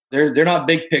detail-oriented. They're not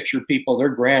big-picture people. They're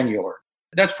granular.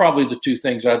 That's probably the two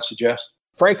things I'd suggest.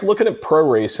 Frank, looking at pro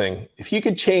racing, if you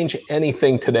could change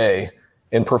anything today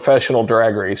in professional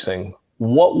drag racing,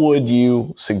 what would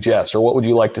you suggest, or what would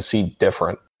you like to see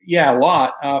different? Yeah, a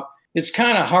lot. It's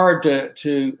kind of hard to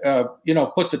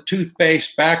put the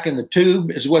toothpaste back in the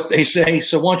tube, is what they say.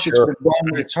 So once It's been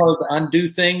done, it's hard to undo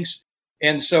things.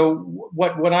 And so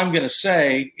what I'm going to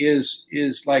say is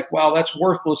well, that's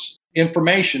worthless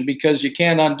information because you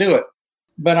can't undo it.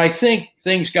 But I think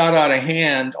things got out of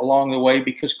hand along the way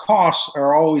because costs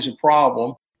are always a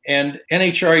problem. And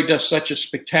NHRA does such a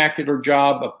spectacular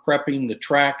job of prepping the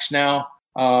tracks now.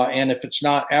 And if it's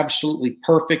not absolutely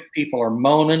perfect, people are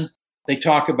moaning. They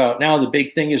talk about now the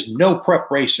big thing is no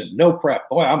prep racing, no prep.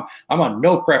 Boy, I'm on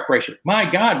no prep racing. My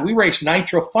God, we race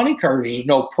nitro funny cars with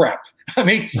no prep. I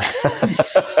mean,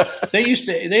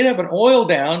 they'd have an oil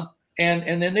down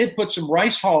and then they'd put some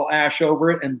rice hull ash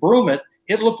over it and broom it.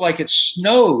 It looked like it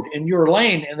snowed in your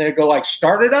lane, and they'd go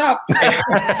start it up.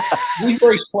 We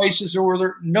race places where there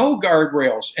are no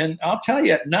guardrails. And I'll tell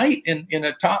you, at night in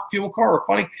a top fuel car or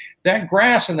funny, that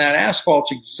grass and that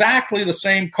asphalt's exactly the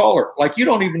same color. You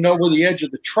don't even know where the edge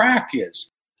of the track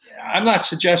is. I'm not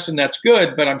suggesting that's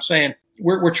good, but I'm saying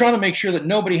we're trying to make sure that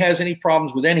nobody has any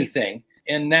problems with anything.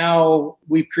 And now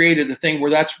we've created a thing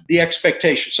where that's the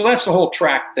expectation. So that's the whole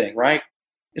track thing, right?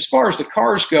 As far as the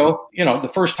cars go,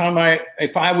 the first time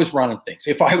if I was running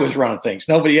things,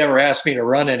 nobody ever asked me to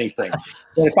run anything.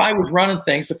 But if I was running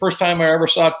things, the first time I ever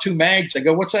saw two mags, I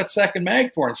go, what's that second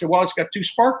mag for? And I said, well, it's got two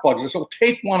spark plugs. I said, well,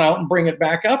 take one out and bring it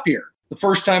back up here. The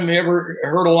first time I ever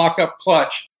heard a lock-up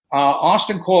clutch,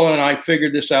 Austin Coyle and I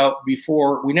figured this out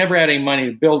before. We never had any money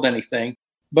to build anything,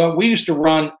 but we used to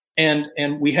run, and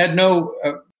we had no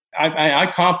I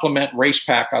compliment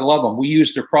RacePack. I love them. We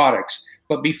use their products.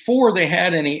 But before they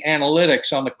had any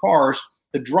analytics on the cars,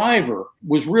 the driver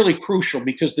was really crucial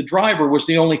because the driver was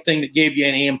the only thing that gave you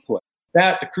any input.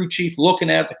 That, the crew chief looking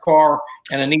at the car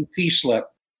and an ET slip.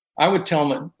 I would tell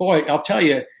them, boy, I'll tell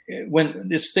you, when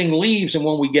this thing leaves and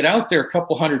when we get out there a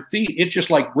couple hundred feet, it just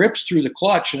rips through the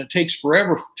clutch and it takes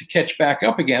forever to catch back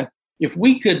up again. If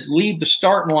we could leave the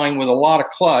starting line with a lot of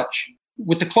clutch,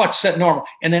 with the clutch set normal,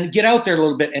 and then get out there a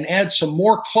little bit and add some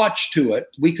more clutch to it,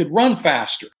 we could run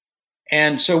faster.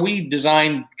 And so we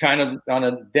designed kind of on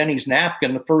a Denny's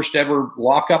napkin the first ever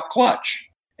lock-up clutch.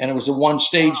 And it was a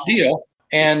one-stage deal.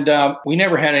 And we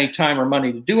never had any time or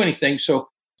money to do anything. So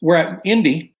we're at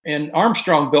Indy, and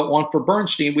Armstrong built one for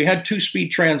Bernstein. We had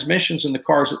 2-speed transmissions in the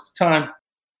cars at the time.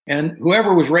 And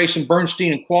whoever was racing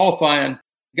Bernstein and qualifying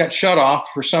got shut off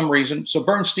for some reason. So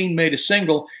Bernstein made a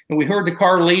single, and we heard the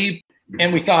car leave.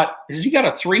 And we thought, has he got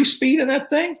a 3-speed in that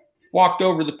thing? Walked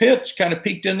over the pits, kind of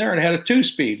peeked in there and had a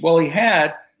 2-speed. Well, he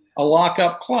had a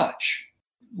lock-up clutch.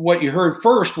 What you heard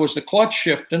first was the clutch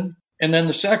shifting, and then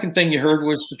the second thing you heard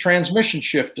was the transmission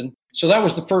shifting. So that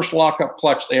was the first lock-up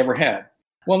clutch they ever had.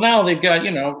 Well, now they've got,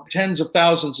 tens of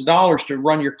thousands of dollars to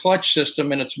run your clutch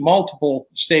system, and it's multiple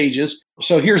stages.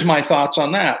 So here's my thoughts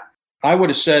on that. I would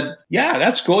have said, yeah,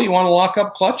 that's cool. You want a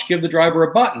lock-up clutch? Give the driver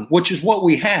a button, which is what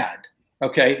we had.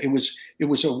 Okay. It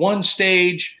was a one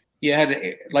stage. You had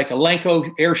like a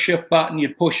Lenko air shift button.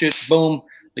 You'd push it, boom,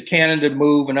 the cannon would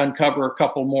move and uncover a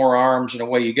couple more arms, and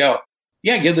away you go.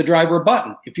 Yeah, give the driver a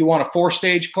button. If you want a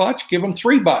 4-stage clutch, give them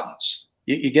 3 buttons.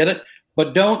 You get it?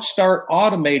 But don't start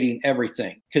automating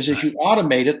everything, because as you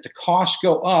automate it, the costs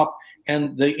go up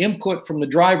and the input from the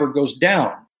driver goes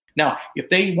down. Now, if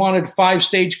they wanted a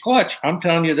 5-stage clutch, I'm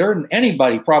telling you,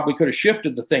 anybody probably could have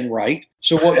shifted the thing right.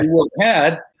 So what you would have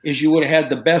had is you would have had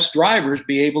the best drivers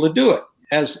be able to do it,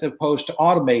 as opposed to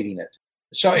automating it.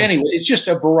 So anyway, it's just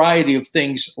a variety of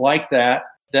things like that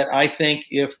I think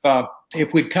if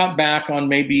we'd cut back on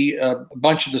maybe a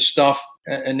bunch of the stuff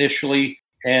initially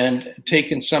and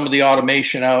taken some of the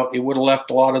automation out, it would have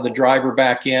left a lot of the driver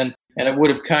back in, and it would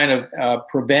have kind of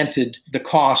prevented the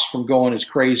costs from going as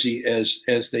crazy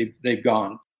as they've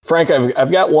gone. Frank,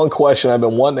 I've got one question I've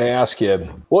been wanting to ask you.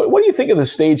 What do you think of the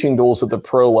staging duels at the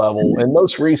pro level? And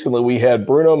most recently, we had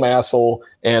Bruno Massel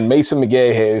and Mason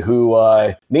McGahey, who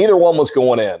neither one was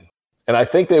going in. And I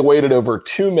think they waited over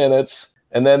 2 minutes,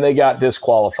 and then they got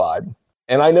disqualified.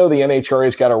 And I know the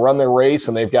NHRA's got to run their race,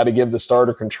 and they've got to give the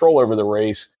starter control over the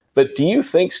race. But do you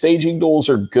think staging duels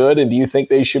are good, and do you think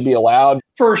they should be allowed?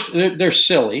 First, they're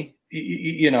silly.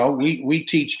 We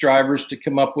teach drivers to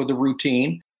come up with a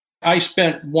routine. I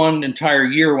spent one entire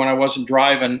year when I wasn't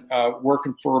driving,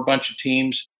 working for a bunch of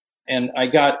teams, and I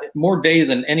got more data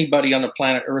than anybody on the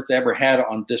planet Earth ever had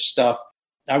on this stuff.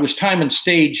 I was timing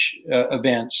stage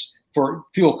events for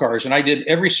fuel cars, and I did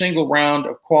every single round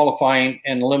of qualifying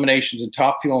and eliminations in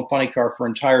Top Fuel and Funny Car for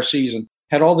an entire season.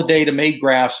 Had all the data, made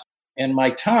graphs, and my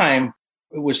time,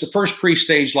 it was the first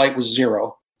pre-stage light was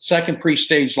 0. Second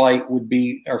pre-stage light would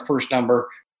be our first number.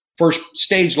 First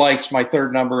stage light's my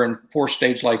third number, and 4th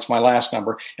stage light's my last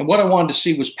number. And what I wanted to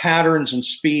see was patterns and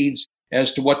speeds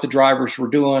as to what the drivers were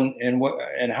doing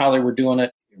and how they were doing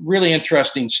it. Really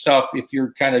interesting stuff if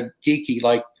you're kind of geeky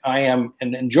like I am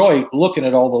and enjoy looking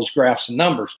at all those graphs and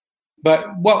numbers. But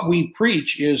what we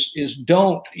preach is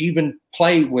don't even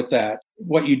play with that.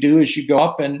 What you do is you go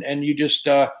up and you just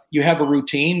you have a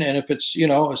routine, and if it's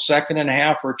a second and a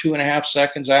half or 2.5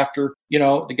 seconds after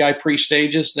the guy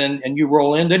pre-stages, and you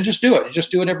roll in, then just do it.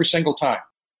 Just do it every single time.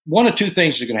 One of 2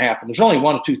 things are going to happen. There's only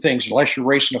 1 of 2 things, unless you're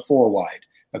racing a 4-wide.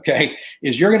 Okay,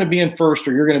 is you're going to be in first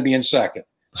or you're going to be in second.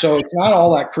 So it's not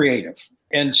all that creative.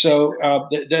 And so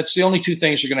that's the only 2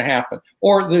 things that are going to happen.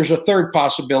 Or there's a third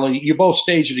possibility. You both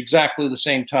stage at exactly the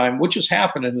same time, which has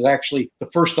happened. And actually the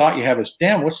first thought you have is,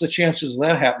 damn, what's the chances of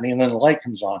that happening? And then the light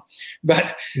comes on.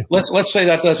 But let's say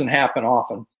that doesn't happen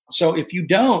often. So if you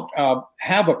don't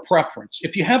have a preference,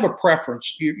 if you have a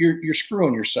preference, you're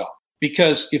screwing yourself.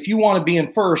 Because if you want to be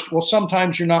in first, well,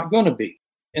 sometimes you're not going to be.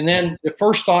 And then the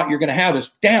first thought you're going to have is,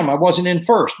 damn, I wasn't in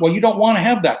first. Well, you don't want to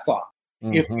have that thought.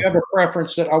 Mm-hmm. If you have a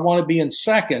preference that I want to be in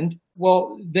second,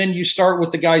 well, then you start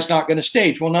with the guy's not going to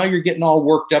stage. Well, now you're getting all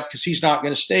worked up because he's not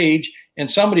going to stage, and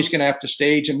somebody's going to have to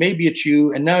stage, and maybe it's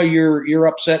you, and now you're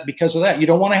upset because of that. You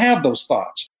don't want to have those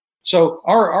thoughts. So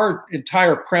our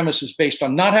entire premise is based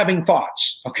on not having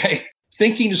thoughts, okay?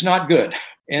 Thinking is not good.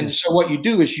 And so what you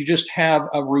do is you just have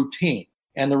a routine,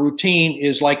 and the routine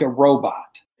is like a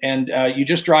robot, and you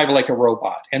just drive like a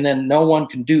robot, and then no one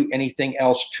can do anything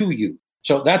else to you.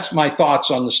 So that's my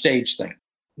thoughts on the stage thing.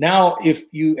 Now, if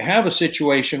you have a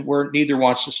situation where neither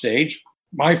wants to stage,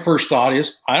 my first thought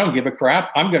is, I don't give a crap.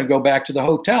 I'm going to go back to the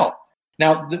hotel.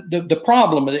 Now, the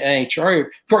problem with the NHRA,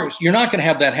 of course, you're not going to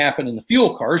have that happen in the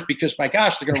fuel cars because, my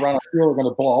gosh, they're going to run out of fuel, they're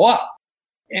going to blow up.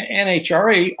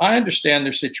 NHRA, I understand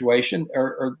their situation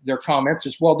or their comments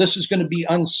is, well, this is going to be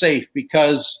unsafe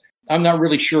because I'm not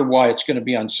really sure why it's going to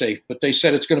be unsafe, but they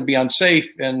said it's going to be unsafe,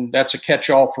 and that's a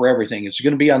catch-all for everything. It's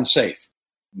going to be unsafe.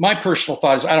 My personal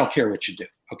thought is I don't care what you do,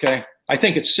 okay? I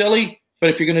think it's silly, but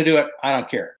if you're going to do it, I don't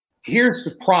care. Here's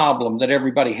the problem that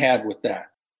everybody had with that.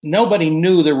 Nobody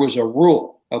knew there was a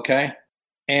rule, okay?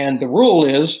 And the rule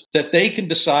is that they can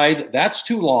decide that's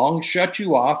too long, shut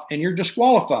you off, and you're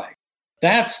disqualified.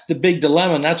 That's the big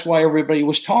dilemma, and that's why everybody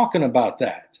was talking about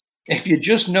that. If you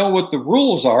just know what the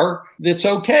rules are, that's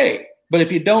okay. But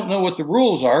if you don't know what the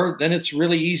rules are, then it's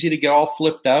really easy to get all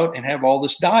flipped out and have all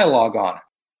this dialogue on it.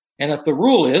 And if the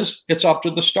rule is it's up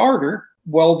to the starter,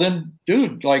 well then,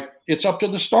 dude, it's up to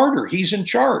the starter. He's in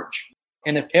charge.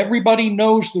 And if everybody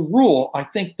knows the rule, I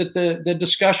think that the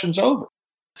discussion's over.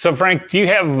 So, Frank, do you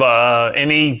have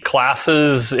any new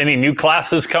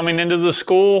classes coming into the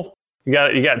school? You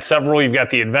got several. You've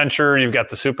got the Adventure. You've got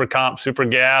the Super Comp, Super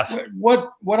Gas. What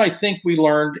I think we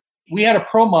learned, we had a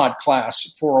Pro Mod class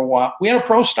for a while. We had a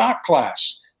Pro Stock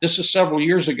class. This is several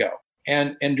years ago.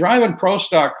 And driving Pro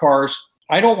Stock cars,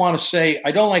 I don't want to say,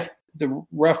 I don't like the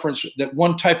reference that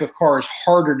one type of car is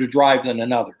harder to drive than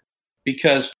another,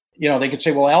 because they could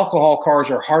say, well, alcohol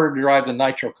cars are harder to drive than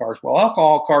nitro cars. Well,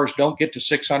 alcohol cars don't get to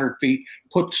 600 feet,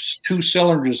 put 2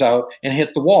 cylinders out, and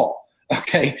hit the wall.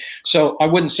 Okay, so I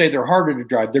wouldn't say they're harder to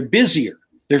drive. They're busier.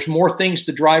 There's more things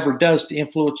the driver does to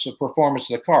influence the performance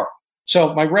of the car.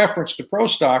 So my reference to Pro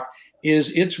Stock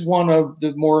is it's one of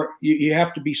the more, you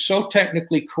have to be so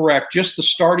technically correct. Just the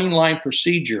starting line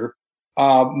procedure,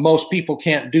 most people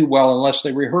can't do well unless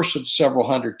they rehearse it several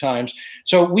hundred times.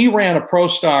 So we ran a Pro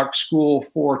Stock school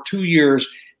for 2 years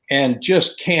and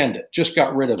just canned it, just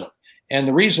got rid of it. And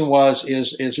the reason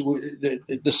is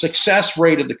the success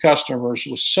rate of the customers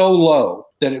was so low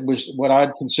that it was what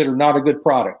I'd consider not a good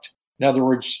product. In other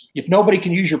words, if nobody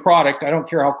can use your product, I don't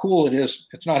care how cool it is,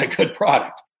 it's not a good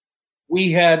product.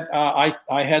 We had, I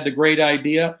had the great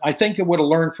idea. I think I would have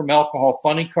learned from Alcohol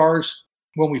Funny Cars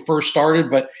when we first started,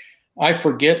 but I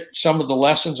forget some of the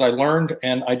lessons I learned,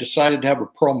 and I decided to have a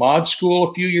pro mod school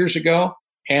a few years ago.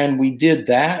 And we did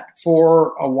that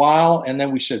for a while, and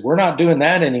then we said, we're not doing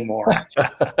that anymore.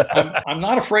 I'm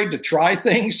not afraid to try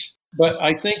things, but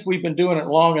I think we've been doing it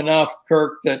long enough,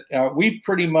 Kirk, that we've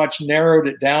pretty much narrowed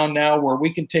it down now where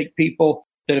we can take people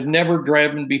that have never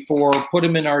driven before, put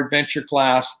them in our adventure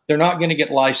class. They're not going to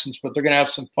get licensed, but they're going to have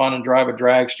some fun and drive a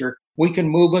dragster. We can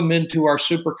move them into our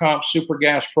Super Comp Super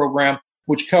Gas program,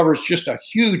 which covers just a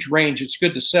huge range. It's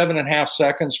good to 7.5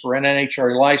 seconds for an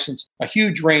NHRA license, a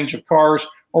huge range of cars,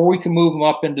 or we can move them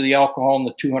up into the alcohol and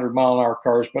the 200-mile-an-hour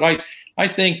cars. But I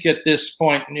think at this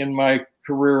point in my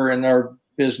career and our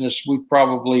business, we've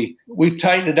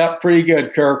tightened it up pretty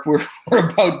good, Kirk. We're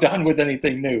about done with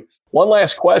anything new. One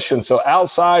last question. So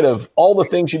outside of all the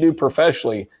things you do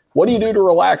professionally, what do you do to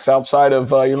relax outside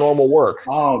of your normal work?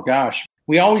 Oh, gosh.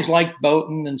 We always liked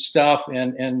boating and stuff.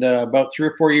 And about 3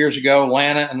 or 4 years ago,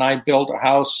 Lana and I built a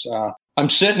house. I'm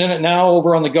sitting in it now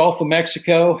over on the Gulf of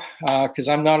Mexico because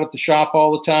I'm not at the shop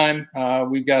all the time.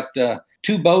 We've got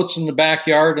 2 boats in the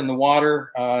backyard in the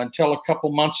water. Until a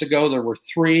couple months ago, there were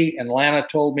 3, and Lana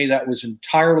told me that was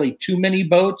entirely too many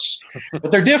boats.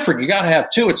 But they're different. You got to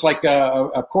have 2. It's like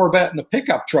a Corvette and a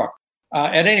pickup truck.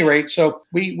 At any rate, so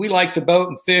we like to boat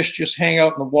and fish, just hang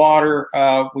out in the water.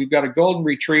 We've got a golden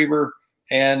retriever,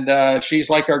 and she's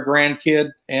like our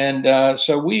grandkid. And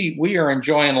so we are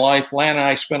enjoying life. Lana and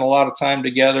I spend a lot of time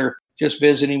together, just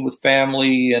visiting with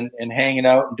family and hanging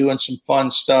out and doing some fun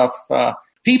stuff.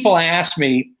 People ask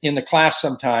me in the class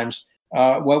sometimes,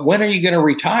 well, when are you going to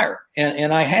retire?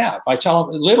 And I have. I tell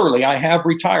them, literally, I have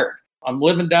retired. I'm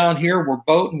living down here. We're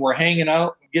boating. We're hanging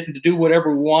out, getting to do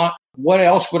whatever we want. What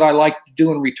else would I like to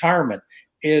do in retirement?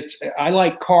 I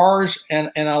like cars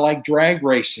and I like drag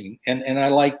racing and I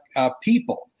like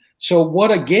people. So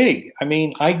what a gig. I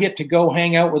mean, I get to go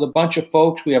hang out with a bunch of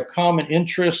folks. We have common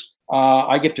interests.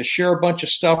 I get to share a bunch of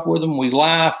stuff with them. We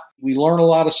laugh. We learn a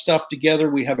lot of stuff together.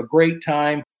 We have a great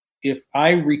time. If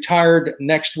I retired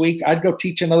next week, I'd go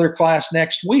teach another class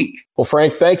next week. Well,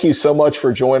 Frank, thank you so much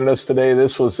for joining us today.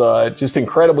 This was just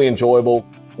incredibly enjoyable.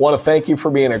 Want to thank you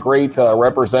for being a great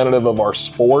representative of our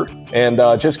sport, and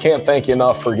just can't thank you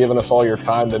enough for giving us all your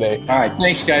time today. All right.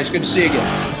 Thanks, guys. Good to see you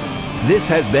again. This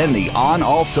has been the On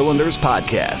All Cylinders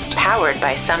podcast. Powered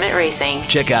by Summit Racing.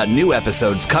 Check out new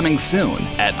episodes coming soon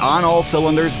at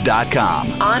onallcylinders.com.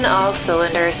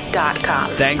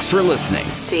 onallcylinders.com. Thanks for listening.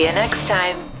 See you next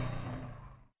time.